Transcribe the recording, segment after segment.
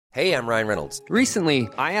Hey, I'm Ryan Reynolds. Recently,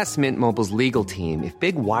 I asked Mint Mobile's legal team if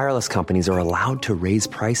big wireless companies are allowed to raise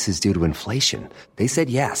prices due to inflation. They said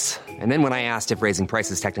yes. And then when I asked if raising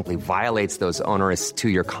prices technically violates those onerous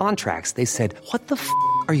two-year contracts, they said, "What the f***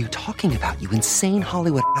 are you talking about, you insane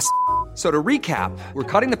Hollywood ass?" So to recap, we're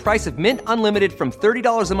cutting the price of Mint Unlimited from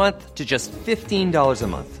 $30 a month to just $15 a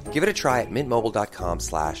month. Give it a try at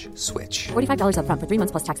mintmobile.com/switch. $45 up front for 3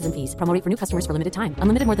 months plus taxes and fees. Promo rate for new customers for limited time.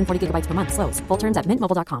 Unlimited more than 40 gigabytes per month. Slows full terms at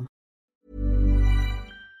mintmobile.com.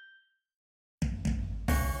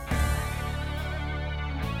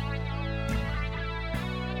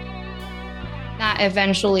 That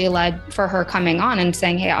eventually led for her coming on and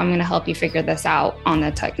saying, "Hey, I'm going to help you figure this out on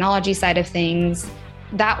the technology side of things."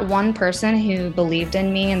 That one person who believed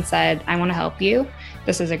in me and said, "I want to help you.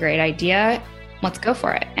 This is a great idea. Let's go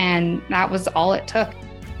for it." And that was all it took.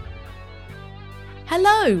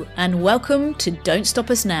 Hello, and welcome to Don't Stop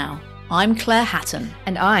Us Now. I'm Claire Hatton.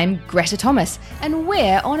 And I'm Greta Thomas, and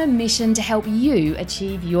we're on a mission to help you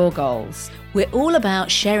achieve your goals. We're all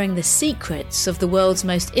about sharing the secrets of the world's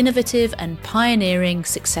most innovative and pioneering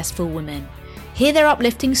successful women. Hear their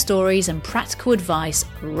uplifting stories and practical advice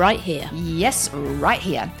right here. Yes, right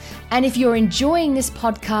here. And if you're enjoying this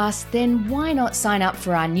podcast, then why not sign up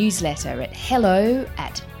for our newsletter at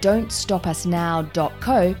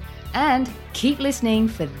hello@don'tstopusnow.co and keep listening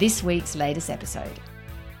for this week's latest episode.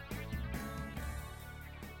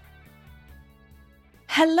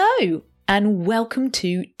 Hello, and welcome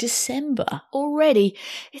to December. Already,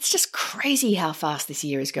 it's just crazy how fast this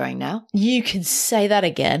year is going now. You can say that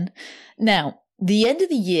again. Now, the end of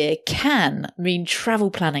the year can mean travel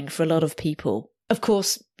planning for a lot of people. Of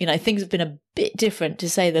course, things have been a bit different, to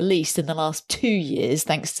say the least, in the last 2 years,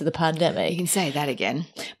 thanks to the pandemic. You can say that again.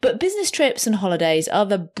 But business trips and holidays are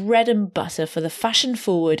the bread and butter for the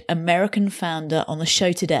fashion-forward American founder on the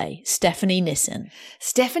show today, Stephanie Nissen.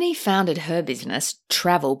 Stephanie founded her business,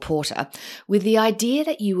 Travel Porter, with the idea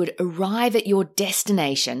that you would arrive at your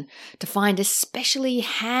destination to find a specially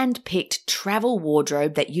hand-picked travel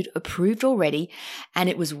wardrobe that you'd approved already, and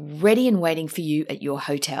it was ready and waiting for you at your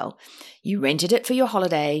hotel. You rented it for your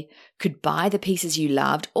holiday, could buy the pieces you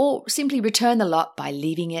loved, or simply return the lot by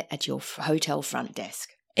leaving it at your hotel front desk.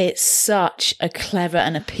 It's such a clever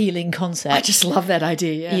and appealing concept. I just love that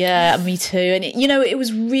idea. Yeah, me too. And it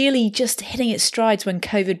was really just hitting its strides when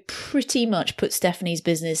COVID pretty much put Stephanie's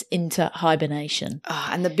business into hibernation.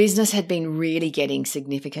 And the business had been really getting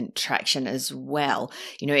significant traction as well.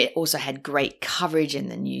 It also had great coverage in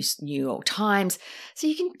the New York Times. So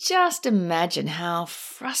you can just imagine how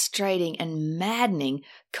frustrating and maddening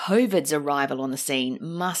COVID's arrival on the scene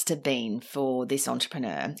must have been for this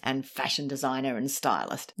entrepreneur and fashion designer and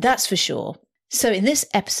stylist. That's for sure. So in this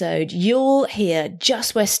episode, you'll hear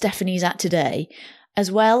just where Stephanie's at today,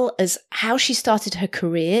 as well as how she started her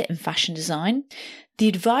career in fashion design, the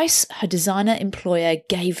advice her designer employer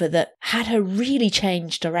gave her that had her really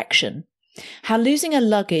change direction, how losing her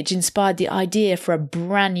luggage inspired the idea for a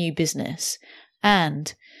brand new business,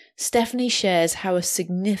 and Stephanie shares how a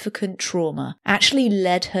significant trauma actually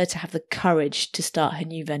led her to have the courage to start her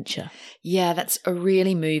new venture. Yeah, that's a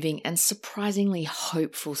really moving and surprisingly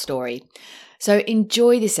hopeful story. So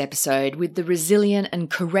enjoy this episode with the resilient and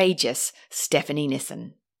courageous Stephanie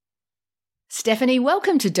Nissen. Stephanie,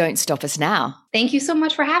 welcome to Don't Stop Us Now. Thank you so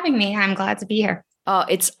much for having me. I'm glad to be here. Oh,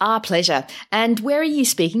 it's our pleasure. And where are you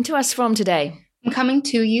speaking to us from today? I'm coming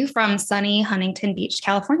to you from sunny Huntington Beach,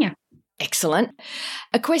 California. Excellent.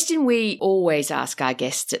 A question we always ask our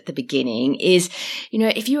guests at the beginning is,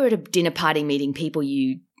 if you were at a dinner party meeting people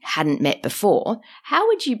you hadn't met before, how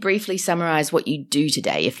would you briefly summarize what you do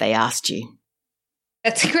today if they asked you?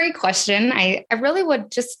 That's a great question. I really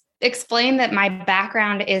would just explain that my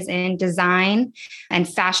background is in design and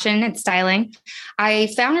fashion and styling. I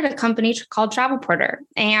founded a company called Travel Porter,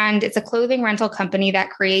 and it's a clothing rental company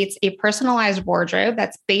that creates a personalized wardrobe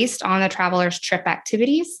that's based on the traveler's trip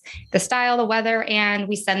activities, the style, the weather, and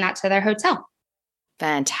we send that to their hotel.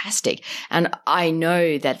 Fantastic. And I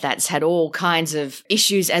know that that's had all kinds of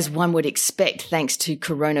issues, as one would expect, thanks to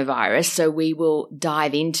coronavirus. So we will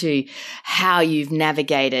dive into how you've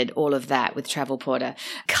navigated all of that with Travel Porter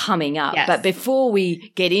coming up. Yes. But before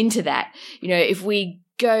we get into that, if we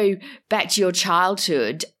go back to your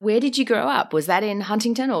childhood, where did you grow up? Was that in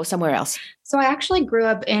Huntington or somewhere else? So I actually grew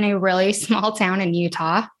up in a really small town in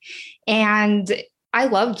Utah, and I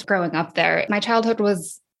loved growing up there. My childhood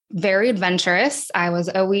was very adventurous. I was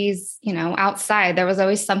always, outside. There was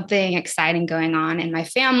always something exciting going on in my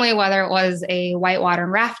family, whether it was a whitewater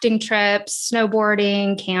rafting trip,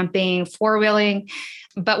 snowboarding, camping, four-wheeling.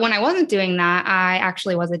 But when I wasn't doing that, I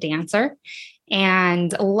actually was a dancer.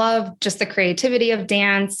 and loved just the creativity of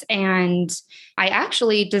dance. And I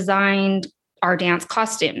actually designed our dance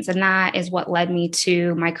costumes. And that is what led me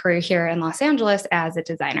to my career here in Los Angeles as a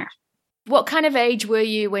designer. What kind of age were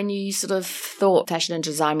you when you sort of thought fashion and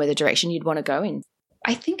design were the direction you'd want to go in?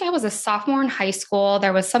 I think I was a sophomore in high school.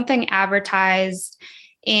 There was something advertised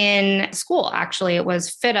in school, actually. It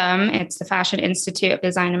was FIDM. It's the Fashion Institute of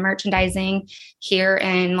Design and Merchandising here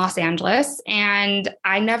in Los Angeles. And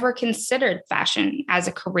I never considered fashion as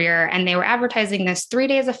a career. And they were advertising this 3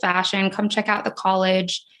 days of fashion. Come check out the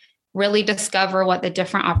college, really discover what the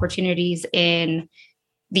different opportunities in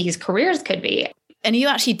these careers could be. And you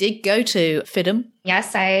actually did go to FIDM?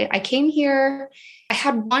 Yes, I came here. I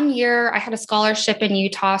had 1 year, I had a scholarship in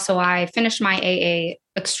Utah. So I finished my AA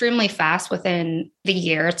extremely fast within the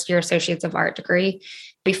year. It's your Associates of Art degree.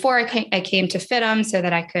 Before I came to FIDM so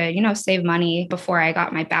that I could, save money before I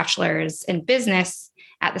got my bachelor's in business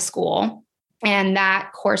at the school. And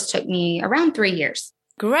that course took me around 3 years.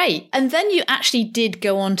 Great. And then you actually did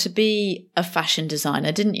go on to be a fashion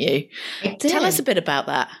designer, didn't you? I did. Tell us a bit about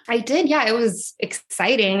that. I did. Yeah, it was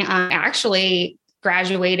exciting. I actually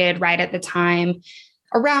graduated right at the time,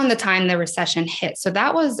 around the time the recession hit. So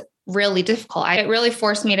that was really difficult. It really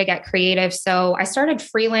forced me to get creative. So I started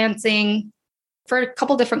freelancing for a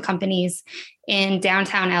couple different companies in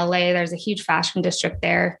downtown LA. There's a huge fashion district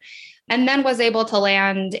there. And then was able to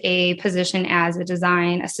land a position as a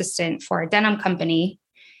design assistant for a denim company.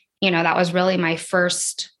 That was really my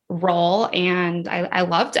first role. And I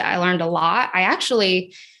loved it. I learned a lot.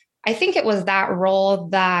 I think it was that role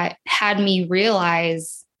that had me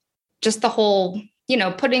realize just the whole,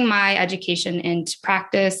 putting my education into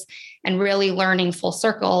practice and really learning full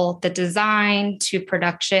circle, the design to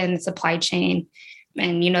production, supply chain.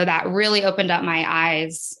 And, that really opened up my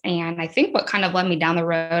eyes. And I think what kind of led me down the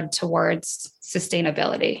road towards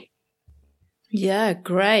sustainability. Yeah,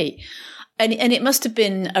 great. And it must have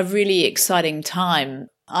been a really exciting time.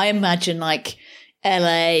 I imagine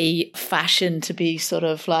LA fashion to be sort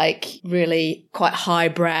of really quite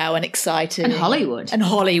highbrow and exciting. And Hollywood. And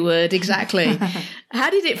Hollywood, exactly. How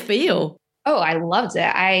did it feel? Oh, I loved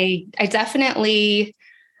it. I definitely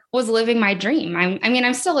was living my dream.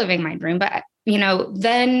 I'm still living my dream, but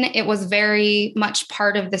then it was very much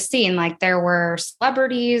part of the scene. There were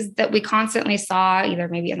celebrities that we constantly saw, either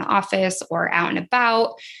maybe in the office or out and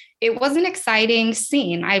about. It was an exciting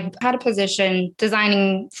scene. I had a position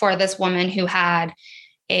designing for this woman who had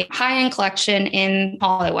a high-end collection in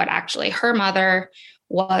Hollywood, actually. Her mother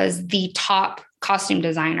was the top costume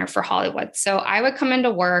designer for Hollywood. So I would come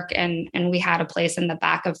into work and we had a place in the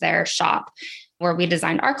back of their shop where we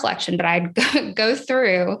designed our collection, but I'd go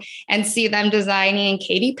through and see them designing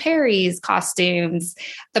Katy Perry's costumes,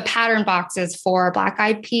 the pattern boxes for Black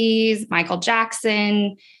Eyed Peas, Michael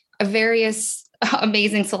Jackson, various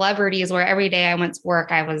amazing celebrities, where every day I went to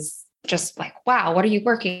work, I was just like, wow, what are you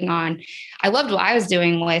working on? I loved what I was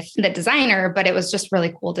doing with the designer, but it was just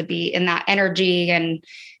really cool to be in that energy and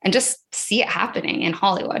just see it happening in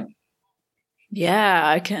Hollywood. Yeah,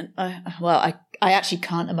 I can. I actually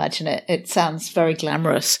can't imagine it. It sounds very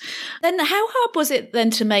glamorous. Then how hard was it then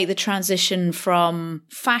to make the transition from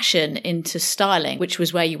fashion into styling, which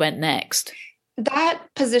was where you went next? That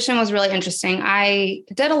position was really interesting. I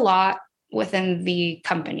did a lot within the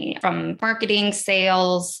company, from marketing,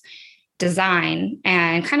 sales, design,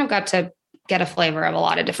 and kind of got to get a flavor of a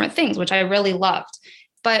lot of different things, which I really loved.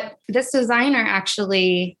 But this designer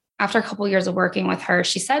actually, after a couple of years of working with her,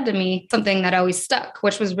 she said to me something that always stuck,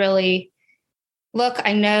 which was really, look,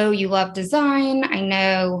 I know you love design. I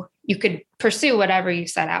know you could pursue whatever you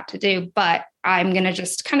set out to do, but I'm going to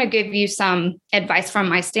just kind of give you some advice from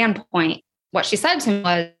my standpoint. What she said to me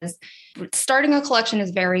was, starting a collection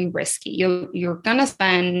is very risky. You're going to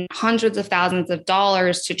spend hundreds of thousands of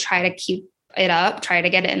dollars to try to keep it up, try to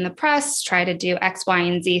get it in the press, try to do X, Y,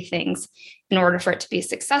 and Z things in order for it to be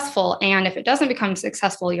successful. And if it doesn't become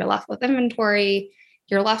successful, you're left with inventory.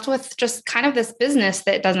 You're left with just kind of this business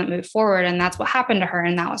that doesn't move forward. And that's what happened to her.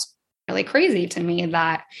 And that was really crazy to me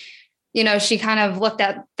that, she kind of looked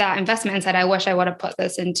at that investment and said, I wish I would have put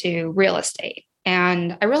this into real estate.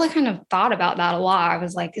 And I really kind of thought about that a lot. I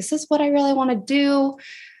was like, is this what I really want to do?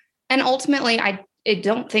 And ultimately, I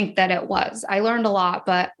don't think that it was. I learned a lot,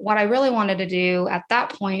 but what I really wanted to do at that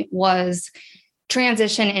point was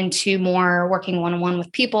transition into more working one-on-one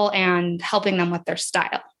with people and helping them with their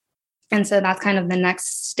style. And so that's kind of the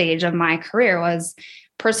next stage of my career, was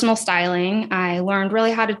personal styling. I learned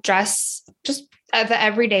really how to dress just as the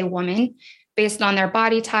everyday woman, based on their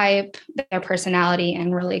body type, their personality,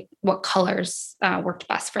 and really what colors worked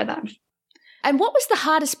best for them. And what was the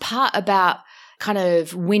hardest part about kind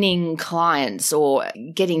of winning clients or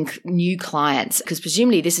getting new clients? Because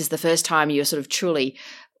presumably this is the first time you're sort of truly,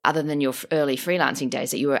 other than your early freelancing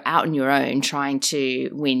days, that you were out on your own trying to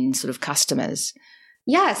win sort of customers.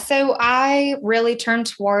 Yeah, so I really turned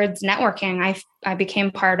towards networking. I became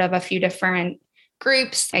part of a few different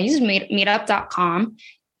groups. I used meetup.com,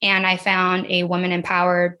 and I found a women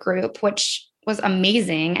empowered group, which was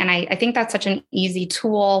amazing. And I think that's such an easy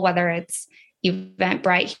tool, whether it's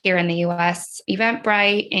Eventbrite here in the US,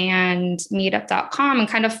 Eventbrite and meetup.com, and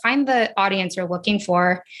kind of find the audience you're looking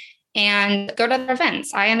for and go to their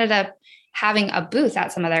events. I ended up having a booth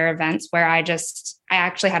at some of their events where I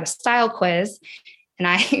actually had a style quiz, and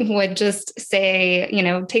I would just say,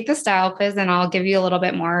 take the style quiz and I'll give you a little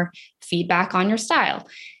bit more feedback on your style.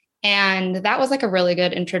 And that was like a really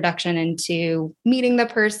good introduction into meeting the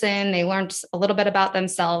person. They learned a little bit about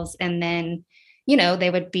themselves. And then, they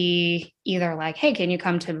would be either like, hey, can you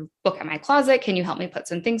come to book at my closet? Can you help me put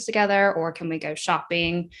some things together? Or can we go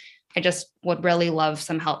shopping? I just would really love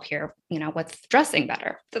some help here, with dressing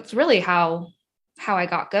better. That's really how I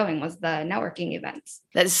got going, was the networking events.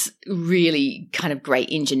 That's really kind of great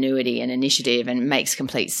ingenuity and initiative, and makes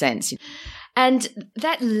complete sense. And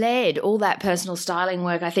that led, all that personal styling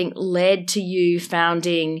work, I think, led to you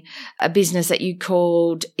founding a business that you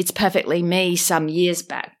called It's Perfectly Me some years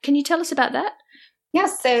back. Can you tell us about that? Yeah,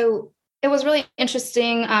 so it was really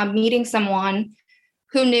interesting meeting someone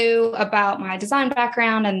who knew about my design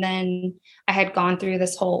background. And then I had gone through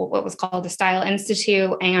this whole, what was called the Style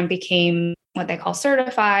Institute, and became what they call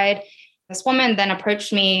certified. This woman then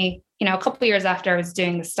approached me, a couple of years after I was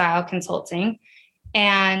doing the style consulting.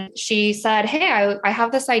 And she said, hey, I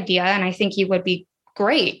have this idea, and I think you would be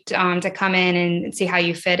great to come in and see how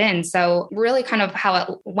you fit in. So really kind of how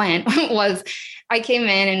it went was I came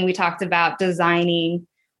in and we talked about designing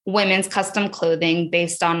women's custom clothing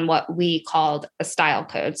based on what we called a style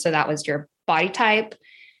code. So that was your body type,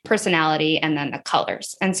 personality, and then the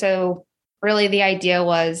colors. And so really the idea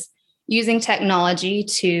was using technology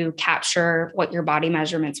to capture what your body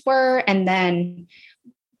measurements were. And then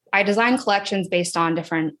I designed collections based on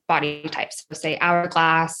different body types, so say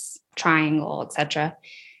hourglass, triangle, etc.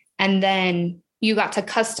 And then you got to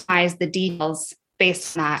customize the details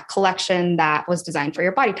based on that collection that was designed for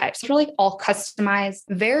your body type. So really all customized,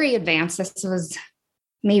 very advanced. This was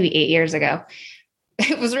maybe 8 years ago.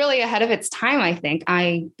 It was really ahead of its time, I think.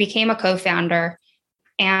 I became a co-founder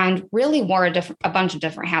and really wore a bunch of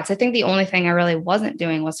different hats. I think the only thing I really wasn't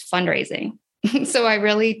doing was fundraising. So I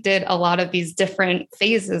really did a lot of these different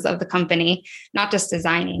phases of the company, not just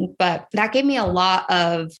designing, but that gave me a lot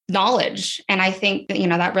of knowledge. And I think,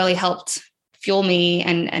 that really helped fuel me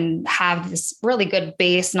and have this really good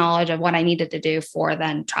base knowledge of what I needed to do for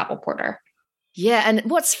then Travel Porter. Yeah. And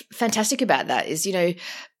what's fantastic about that is,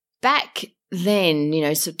 back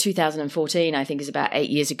then, so 2014, I think is about 8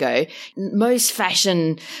 years ago, most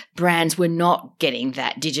fashion brands were not getting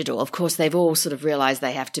that digital. Of course, they've all sort of realized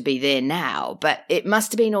they have to be there now, but it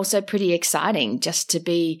must have been also pretty exciting just to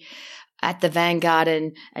be at the vanguard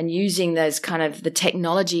and using those kind of the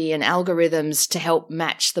technology and algorithms to help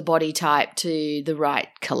match the body type to the right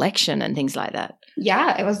collection and things like that.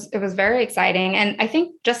 Yeah, it was very exciting. And I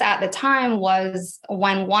think just at the time was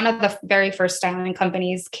when one of the very first styling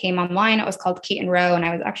companies came online. It was called Keaton Rowe, and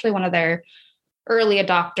I was actually one of their early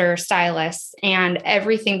adopter stylists, and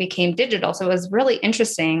everything became digital. So it was really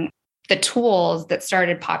interesting, the tools that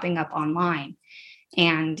started popping up online.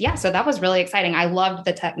 And yeah, so that was really exciting. I loved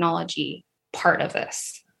the technology part of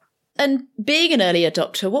this. And being an early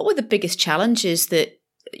adopter, what were the biggest challenges that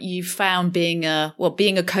you found being a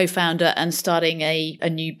co-founder and starting a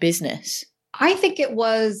new business? I think it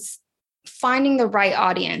was finding the right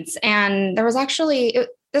audience. And there was actually,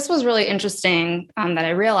 this was really interesting that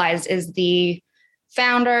I realized is the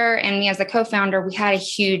founder and me as the co-founder, we had a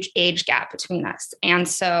huge age gap between us. And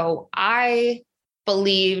so I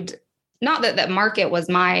believed not that that market was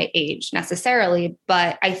my age necessarily,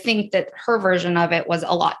 but I think that her version of it was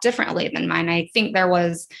a lot differently than mine. I think there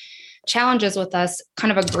was challenges with us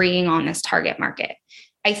kind of agreeing on this target market.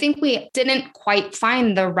 I think we didn't quite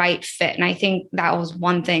find the right fit. And I think that was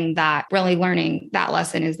one thing that really learning that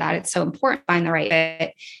lesson is that it's so important to find the right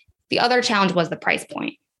fit. The other challenge was the price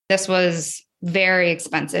point. This was very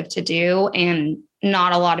expensive to do, and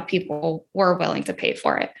not a lot of people were willing to pay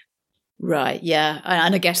for it. Right. Yeah.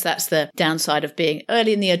 And I guess that's the downside of being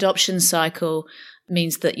early in the adoption cycle,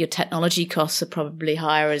 means that your technology costs are probably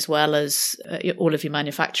higher, as well as all of your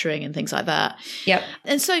manufacturing and things like that. Yep.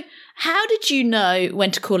 And so how did you know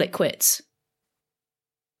when to call it quits?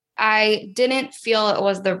 I didn't feel it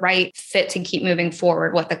was the right fit to keep moving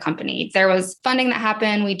forward with the company. There was funding that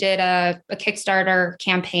happened. We did a Kickstarter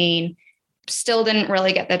campaign, still didn't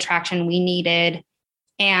really get the traction we needed.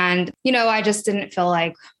 And, I just didn't feel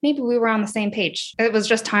like maybe we were on the same page. It was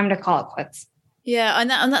just time to call it quits. Yeah, and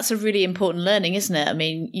that's a really important learning, isn't it? I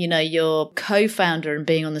mean, your co-founder and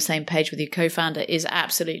being on the same page with your co-founder is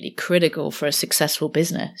absolutely critical for a successful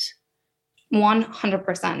business.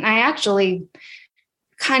 100%. I actually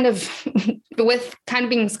with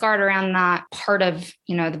being scarred around that part of,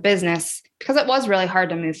 the business, because it was really hard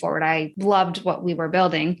to move forward. I loved what we were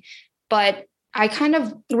building, but I kind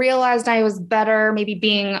of realized I was better maybe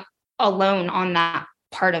being alone on that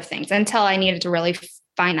part of things until I needed to really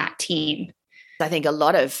find that team. I think a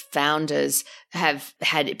lot of founders have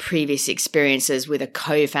had previous experiences with a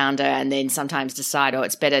co-founder and then sometimes decide,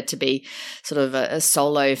 it's better to be sort of a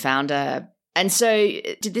solo founder. And so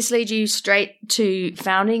did this lead you straight to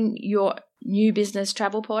founding your new business,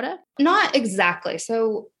 Travel Porter? Not exactly.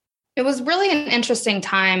 So it was really an interesting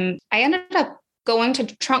time. I ended up going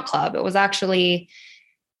to Trunk Club. It was actually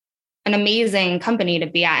an amazing company to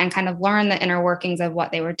be at and kind of learn the inner workings of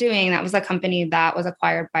what they were doing. That was a company that was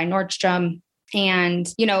acquired by Nordstrom. And,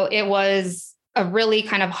 it was a really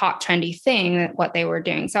kind of hot, trendy thing, what they were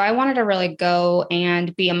doing. So I wanted to really go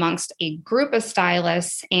and be amongst a group of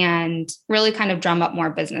stylists and really kind of drum up more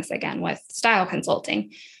business again with style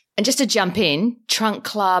consulting. And just to jump in, Trunk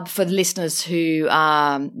Club, for the listeners who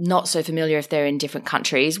are not so familiar if they're in different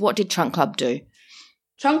countries, what did Trunk Club do?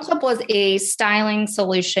 Trunk Club was a styling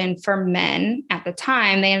solution for men at the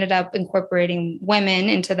time. They ended up incorporating women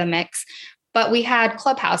into the mix. But we had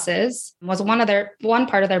clubhouses, was one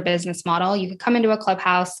part of their business model. You could come into a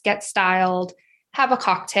clubhouse, get styled, have a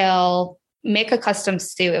cocktail, make a custom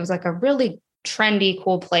suit. It was like a really trendy,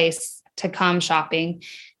 cool place to come shopping,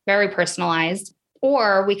 very personalized.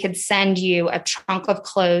 Or we could send you a trunk of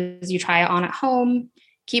clothes. You try it on at home,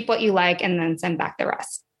 keep what you like, and then send back the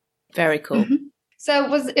rest. Very cool. Mm-hmm.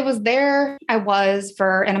 So it was there I was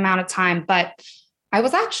for an amount of time, but I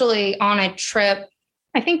was actually on a trip,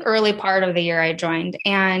 I think early part of the year I joined.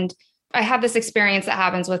 And I had this experience that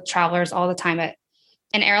happens with travelers all the time. An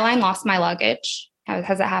airline lost my luggage.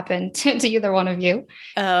 Has it happened to either one of you?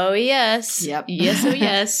 Oh, yes. Yep. Yes, oh,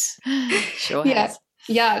 yes. Sure has.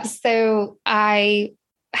 Yeah. So I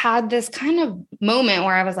had this kind of moment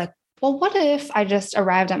where I was like, well, what if I just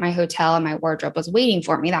arrived at my hotel and my wardrobe was waiting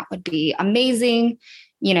for me? That would be amazing.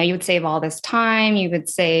 You would save all this time. You would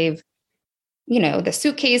save the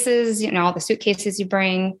suitcases, all the suitcases you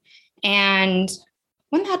bring. And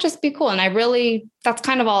wouldn't that just be cool? And that's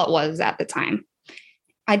kind of all it was at the time.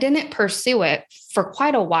 I didn't pursue it for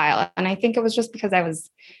quite a while. And I think it was just because I was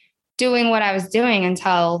doing what I was doing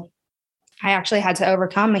until I actually had to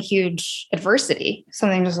overcome a huge adversity.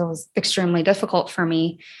 Something just was extremely difficult for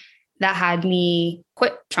me that had me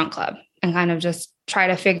quit Trunk Club and kind of just try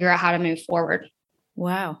to figure out how to move forward.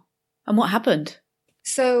 Wow. And what happened?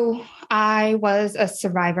 So I was a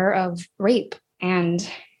survivor of rape and...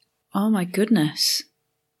 Oh my goodness.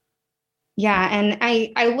 Yeah. And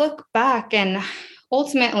I look back and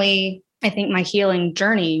ultimately, I think my healing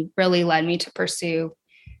journey really led me to pursue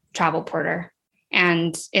Travel Porter.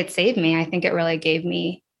 And it saved me. I think it really gave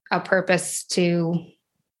me a purpose to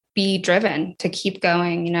be driven, to keep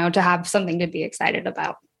going, to have something to be excited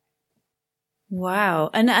about. Wow.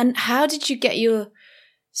 And how did you get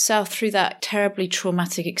yourself through that terribly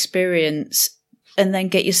traumatic experience and then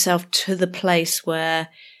get yourself to the place where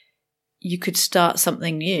you could start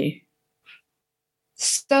something new?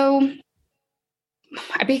 So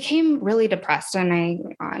I became really depressed,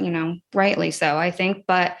 and rightly so, I think,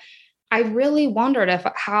 but I really wondered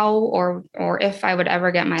how or if I would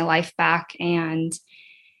ever get my life back. And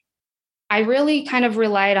I really kind of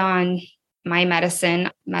relied on my medicine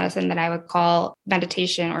that I would call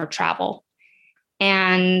meditation or travel.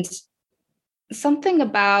 And something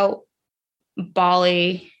about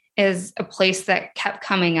Bali is a place that kept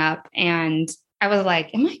coming up. And I was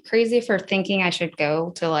like, am I crazy for thinking I should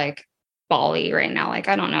go to Bali right now? I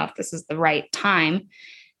don't know if this is the right time,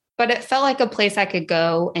 but it felt like a place I could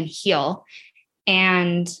go and heal.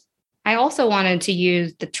 And I also wanted to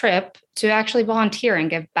use the trip to actually volunteer and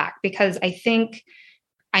give back, because I think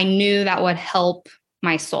I knew that would help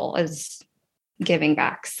my soul, is giving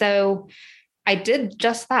back. So I did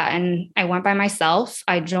just that. And I went by myself.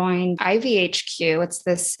 I joined IVHQ. It's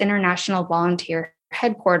this international volunteer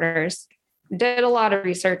headquarters. Did a lot of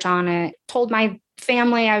research on it, told my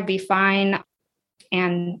family I would be fine,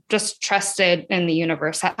 and just trusted in the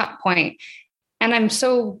universe at that point. And I'm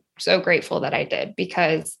so, so grateful that I did,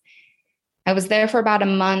 because I was there for about a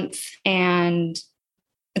month and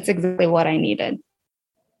it's exactly what I needed.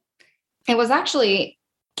 It was actually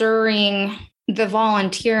during the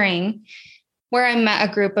volunteering where I met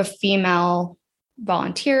a group of female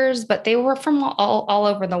volunteers, but they were from all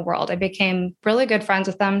over the world. I became really good friends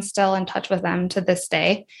with them, still in touch with them to this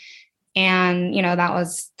day. And, that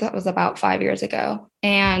was about 5 years ago.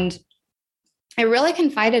 And I really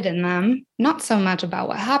confided in them, not so much about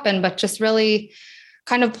what happened, but just really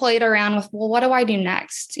kind of played around with, well, what do I do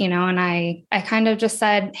next? And I kind of just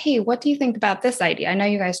said, hey, what do you think about this idea? I know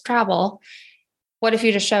you guys travel. What if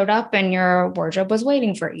you just showed up and your wardrobe was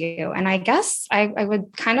waiting for you? And I guess I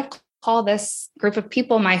would kind of call this group of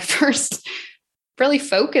people my first really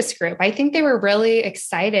focus group. I think they were really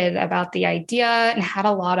excited about the idea and had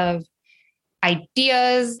a lot of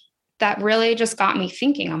ideas that really just got me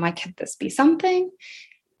thinking. I'm like, could this be something?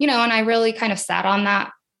 And I really kind of sat on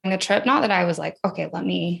that in the trip. Not that I was like, okay, let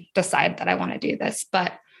me decide that I want to do this,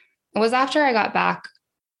 but it was after I got back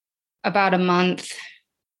about a month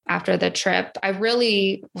after the trip, I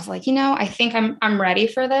really was like, I think I'm ready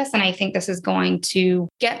for this. And I think this is going to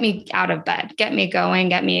get me out of bed, get me going,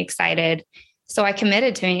 get me excited. So I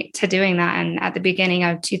committed to doing that. And at the beginning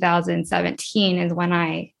of 2017 is when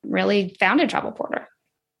I really founded Travel Porter.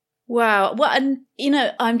 Wow. Well, and,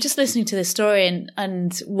 I'm just listening to this story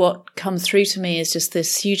and what comes through to me is just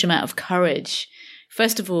this huge amount of courage.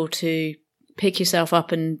 First of all, to pick yourself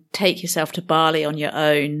up and take yourself to Bali on your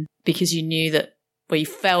own because you knew that, well, you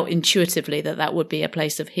felt intuitively that would be a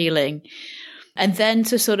place of healing. And then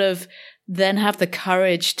to sort of then have the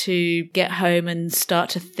courage to get home and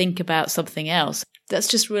start to think about something else. That's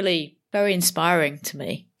just really very inspiring to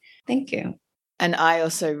me. Thank you. And I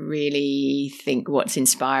also really think what's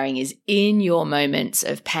inspiring is in your moments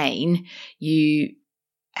of pain, you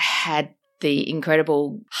had the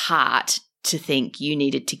incredible heart to think you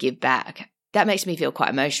needed to give back. That makes me feel quite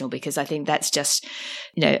emotional because I think that's just,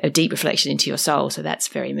 a deep reflection into your soul. So that's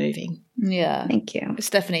very moving. Yeah. Thank you.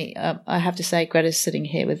 Stephanie, I have to say, Greta's sitting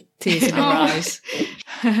here with tears in her eyes.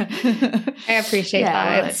 I appreciate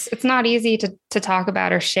that. Well, it's not easy to talk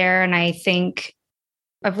about or share. And I think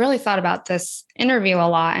I've really thought about this interview a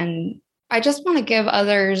lot. And I just want to give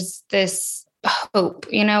others this hope,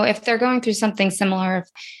 if they're going through something similar,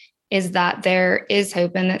 is that there is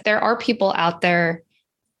hope and that there are people out there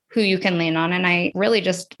who you can lean on. And I really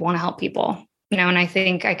just want to help people, and I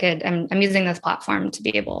think I'm using this platform to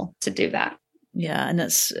be able to do that. Yeah. And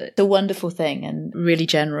it's a wonderful thing and really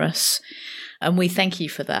generous. And we thank you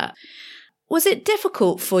for that. Was it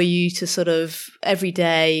difficult for you to sort of every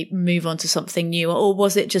day move on to something new? Or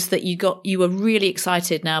was it just that you were really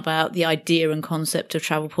excited now about the idea and concept of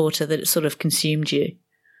Travel Porter that it sort of consumed you?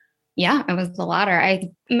 Yeah, it was the latter. I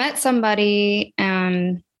met somebody,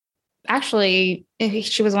 actually,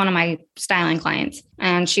 she was one of my styling clients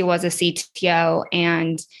and she was a CTO.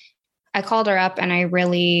 And I called her up and I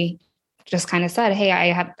really just kind of said, hey,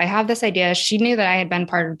 I have this idea. She knew that I had been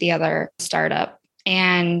part of the other startup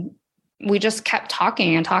and we just kept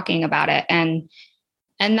talking and talking about it. And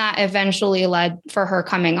that eventually led for her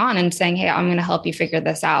coming on and saying, hey, I'm going to help you figure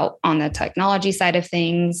this out on the technology side of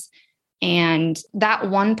things. And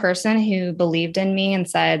that one person who believed in me and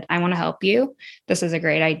said, I want to help you. This is a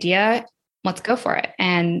great idea. Let's go for it.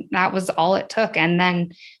 And that was all it took. And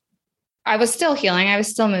then I was still healing. I was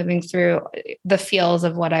still moving through the feels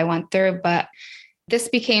of what I went through. But this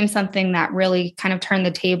became something that really kind of turned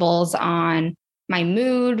the tables on my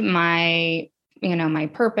mood, my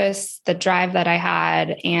purpose, the drive that I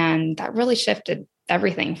had. And that really shifted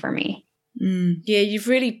everything for me. Yeah, you've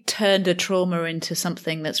really turned a trauma into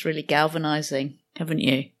something that's really galvanizing, haven't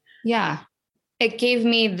you? Yeah. It gave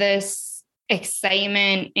me this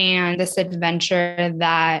excitement and this adventure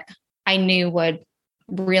that I knew would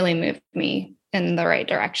really move me in the right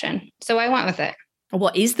direction. So I went with it.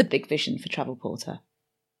 What is the big vision for Travel Porter?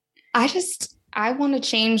 I want to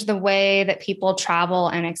change the way that people travel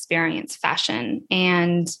and experience fashion.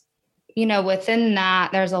 And, within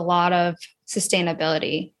that, there's a lot of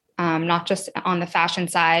sustainability. Not just on the fashion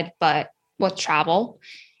side, but with travel.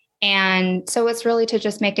 And so it's really to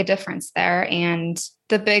just make a difference there. And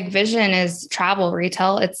the big vision is travel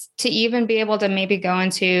retail. It's to even be able to maybe go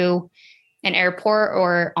into an airport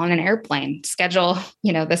or on an airplane, schedule,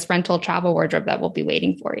 this rental travel wardrobe that will be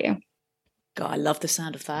waiting for you. God, I love the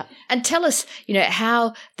sound of that. And tell us,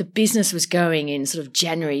 how the business was going in sort of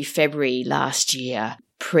January, February last year,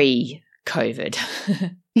 pre-COVID.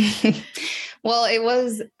 Well, it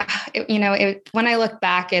was, when I look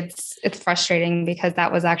back, it's frustrating because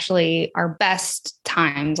that was actually our best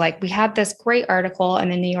times. Like we had this great article in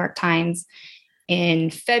the New York Times In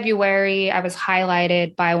February, I was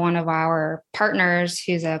highlighted by one of our partners,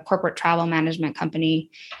 who's a corporate travel management company,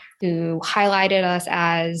 who highlighted us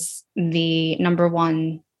as the number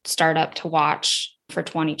one startup to watch for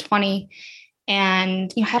 2020.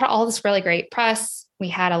 And had all this really great press. We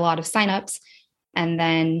had a lot of signups, and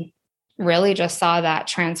then really just saw that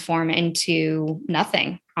transform into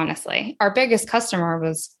nothing, honestly. Our biggest customer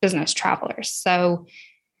was business travelers. So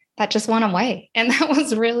that just went away. And that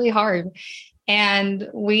was really hard. And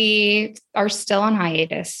we are still on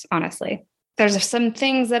hiatus, honestly. There's some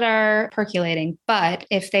things that are percolating, but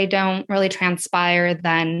if they don't really transpire,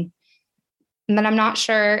 then I'm not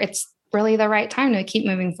sure it's really the right time to keep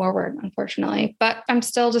moving forward, unfortunately. But I'm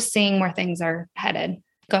still just seeing where things are headed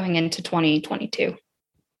going into 2022.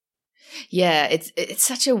 Yeah, it's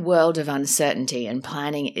such a world of uncertainty, and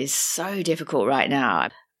planning is so difficult right now.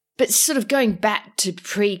 But sort of going back to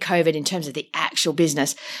pre-COVID in terms of the actual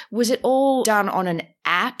business, was it all done on an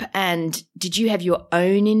app, and did you have your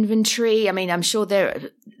own inventory? I mean, I'm sure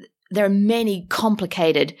there are many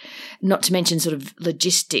complicated, not to mention sort of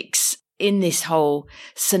logistics in this whole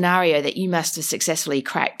scenario that you must have successfully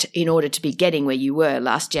cracked in order to be getting where you were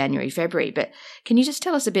last January, February. But can you just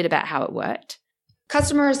tell us a bit about how it worked?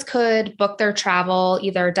 Customers could book their travel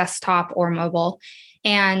either desktop or mobile.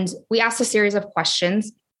 And we asked a series of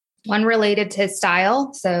questions, one related to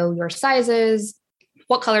style. So your sizes,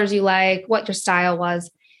 what colors you like, what your style was,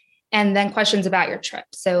 and then questions about your trip.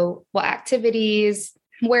 So what activities,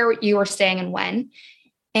 where you were staying and when.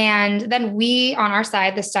 And then we, on our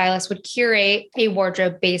side, the stylist would curate a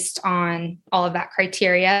wardrobe based on all of that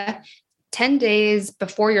criteria. 10 days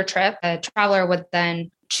before your trip, a traveler would then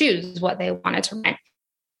choose what they wanted to rent.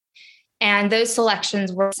 And those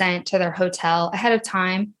selections were sent to their hotel ahead of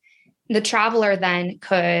time. The traveler then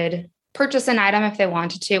could purchase an item if they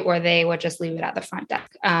wanted to, or they would just leave it at the front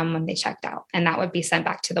desk when they checked out, and that would be sent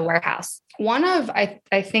back to the warehouse. One of,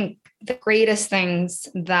 I think, the greatest things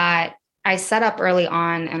that I set up early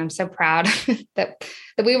on, and I'm so proud that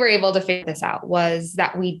we were able to figure this out, was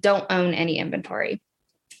that we don't own any inventory.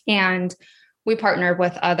 And we partnered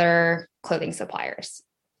with other clothing suppliers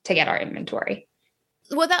to get our inventory.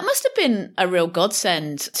 Well, that must have been a real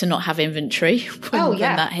godsend to not have inventory when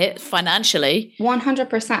that hit financially.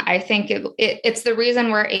 100%. I think it's the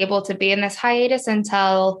reason we're able to be in this hiatus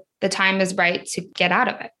until the time is right to get out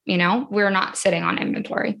of it. We're not sitting on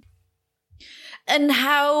inventory. And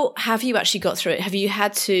how have you actually got through it?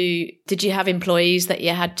 Did you have employees that you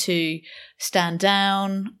had to stand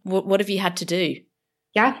down? What have you had to do?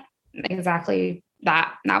 Yeah, exactly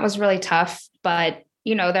that. That was really tough, but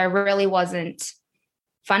there really wasn't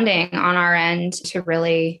funding on our end to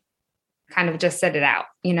really kind of just sit it out,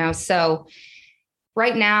 So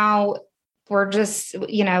right now we're just,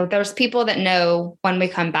 there's people that know when we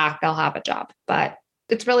come back, they'll have a job, but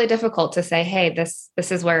it's really difficult to say, hey, this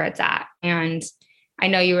is where it's at. And I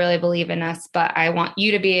know you really believe in us, but I want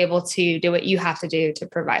you to be able to do what you have to do to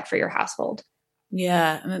provide for your household.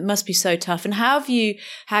 Yeah, it must be so tough. And how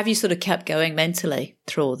have you sort of kept going mentally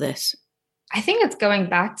through all this? I think it's going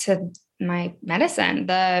back to my medicine,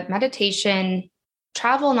 the meditation,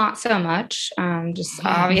 travel, not so much, just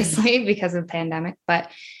obviously because of the pandemic,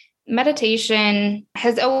 but meditation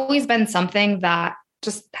has always been something that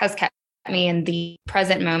just has kept me in the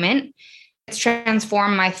present moment. It's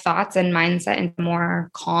transformed my thoughts and mindset into a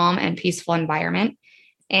more calm and peaceful environment.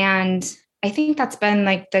 And I think that's been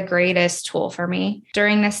like the greatest tool for me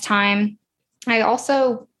during this time. I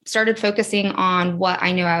also started focusing on what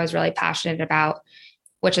I knew I was really passionate about,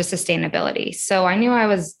 which is sustainability. So I knew I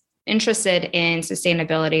was interested in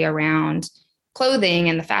sustainability around clothing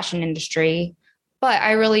and the fashion industry, but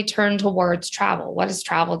I really turned towards travel. What is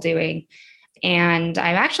travel doing? And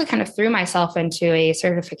I actually kind of threw myself into a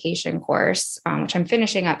certification course, which I'm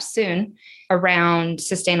finishing up soon, around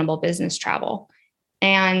sustainable business travel.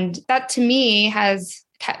 And that to me has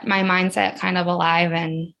kept my mindset kind of alive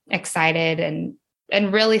and excited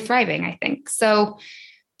and really thriving, I think. So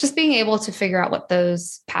just being able to figure out what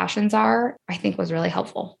those passions are, I think was really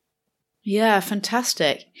helpful. Yeah,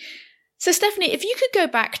 fantastic. So Stephanie, if you could go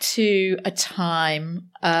back to a time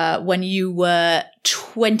when you were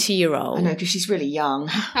 20-year-old. I know, because she's really young.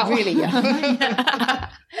 Oh. Really young.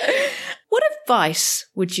 What advice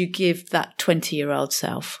would you give that 20-year-old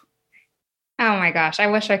self? Oh my gosh, I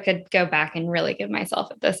wish I could go back and really give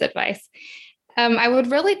myself this advice. I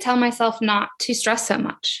would really tell myself not to stress so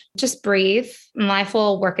much. Just breathe. Life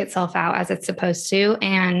will work itself out as it's supposed to,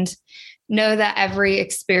 and know that every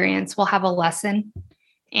experience will have a lesson.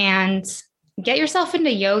 And get yourself into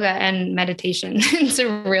yoga and meditation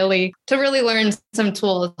to really learn some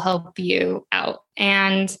tools to help you out.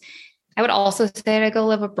 And I would also say to go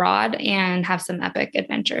live abroad and have some epic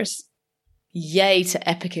adventures. Yay to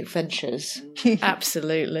epic adventures.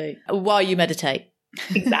 Absolutely. While you meditate.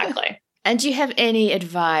 Exactly. And do you have any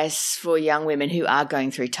advice for young women who are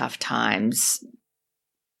going through tough times?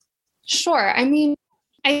 Sure. I mean,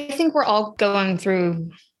 I think we're all going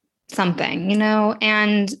through something,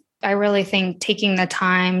 and I really think taking the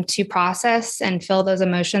time to process and feel those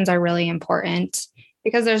emotions are really important,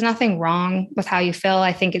 because there's nothing wrong with how you feel.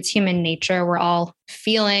 I think it's human nature. We're all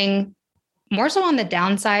feeling more so on the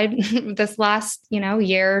downside this last,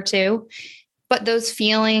 year or two. But those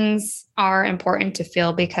feelings are important to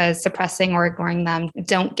feel, because suppressing or ignoring them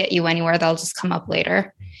don't get you anywhere. They'll just come up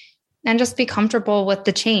later. And just be comfortable with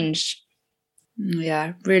the change.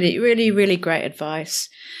 Yeah, really, really, really great advice.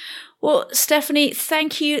 Well, Stephanie,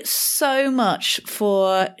 thank you so much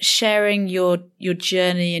for sharing your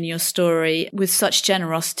journey and your story with such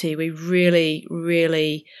generosity. We really,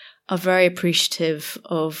 really are very appreciative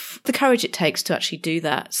of the courage it takes to actually do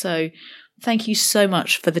that. So thank you so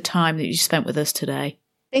much for the time that you spent with us today.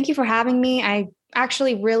 Thank you for having me. I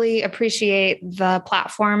actually really appreciate the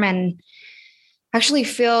platform and actually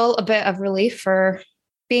feel a bit of relief for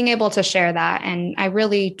being able to share that. And I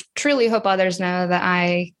really, truly hope others know that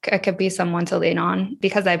I could be someone to lean on,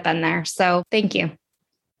 because I've been there. So thank you.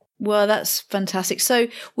 Well, that's fantastic. So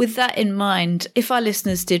with that in mind, if our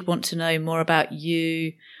listeners did want to know more about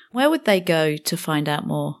you, where would they go to find out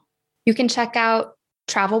more? You can check out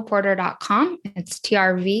travelporter.com. It's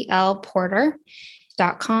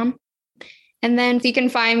trvlporter.com. And then you can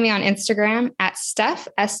find me on Instagram at Steph,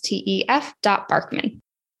 STEF.Barkman.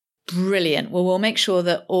 Brilliant. Well, we'll make sure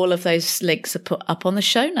that all of those links are put up on the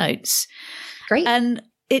show notes. Great. And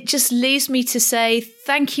it just leaves me to say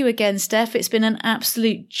thank you again, Steph. It's been an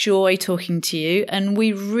absolute joy talking to you. And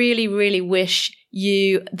we really, really wish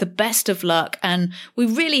you the best of luck. And we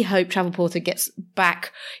really hope Travel Porter gets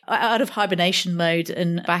back out of hibernation mode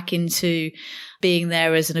and back into being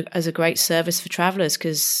there as a great service for travelers,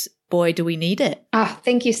 because boy, do we need it. Oh,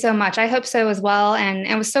 thank you so much. I hope so as well. And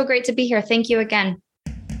it was so great to be here. Thank you again.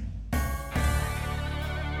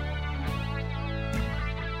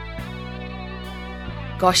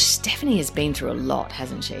 Gosh, Stephanie has been through a lot,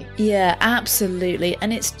 hasn't she? Yeah, absolutely.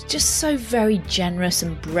 And it's just so very generous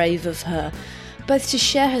and brave of her, both to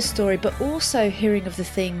share her story, but also hearing of the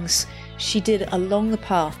things she did along the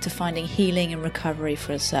path to finding healing and recovery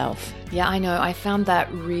for herself. Yeah, I know. I found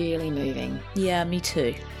that really moving. Yeah, me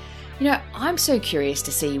too. I'm so curious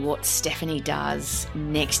to see what Stephanie does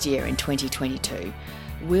next year in 2022.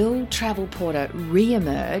 Will Travel Porter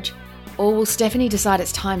re-emerge? Or will Stephanie decide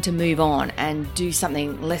it's time to move on and do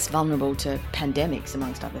something less vulnerable to pandemics,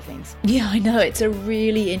 amongst other things? Yeah, I know. It's a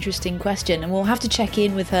really interesting question, and we'll have to check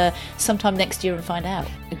in with her sometime next year and find out.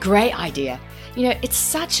 A great idea. It's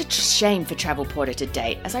such a shame for Travel Porter to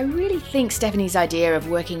date, as I really think Stephanie's idea of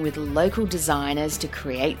working with local designers to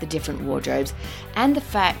create the different wardrobes, and the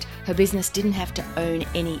fact her business didn't have to own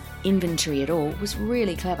any inventory at all, was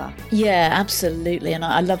really clever. Yeah, absolutely. And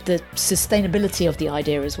I love the sustainability of the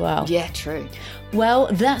idea as well. Yeah, true. Well,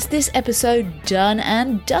 that's this episode done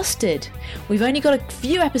and dusted. We've only got a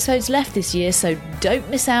few episodes left this year, so don't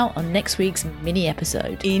miss out on next week's mini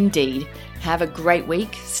episode. Indeed. Have a great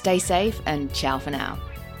week, stay safe, and ciao for now.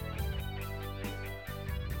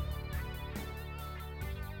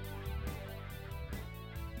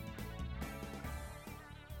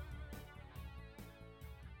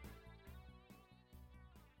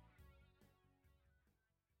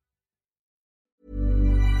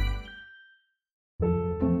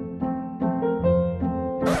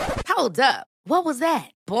 Hold up. What was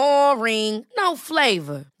that? Boring. No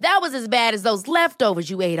flavor. That was as bad as those leftovers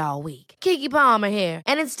you ate all week. Keke Palmer here,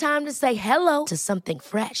 and it's time to say hello to something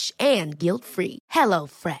fresh and guilt-free. Hello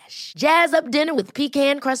Fresh. Jazz up dinner with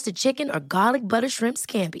pecan-crusted chicken or garlic butter shrimp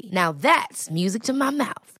scampi. Now that's music to my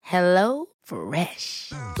mouth. Hello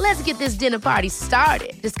Fresh. Let's get this dinner party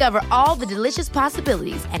started. Discover all the delicious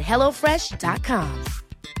possibilities at HelloFresh.com.